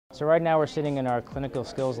So right now we're sitting in our clinical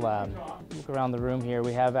skills lab. Look around the room here.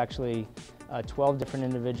 We have actually 12 different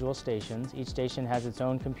individual stations. Each station has its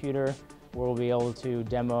own computer where we'll be able to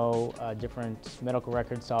demo different medical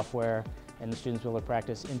record software, and the students will be able to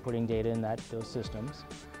practice inputting data in those systems.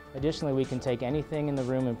 Additionally, we can take anything in the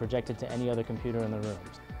room and project it to any other computer in the room.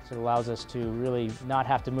 So it allows us to really not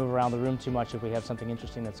have to move around the room too much. If we have something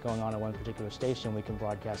interesting that's going on at one particular station, we can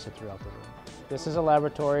broadcast it throughout the room. This is a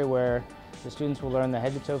laboratory where the students will learn the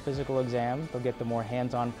head-to-toe physical exam. They'll get the more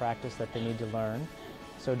hands-on practice that they need to learn.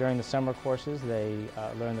 So during the summer courses, they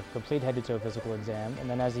learn the complete head-to-toe physical exam, and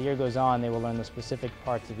then as the year goes on, they will learn the specific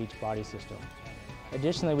parts of each body system.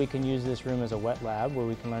 Additionally, we can use this room as a wet lab where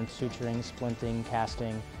we can learn suturing, splinting,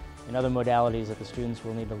 casting, and other modalities that the students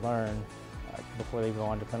will need to learn before they go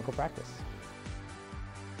on to clinical practice.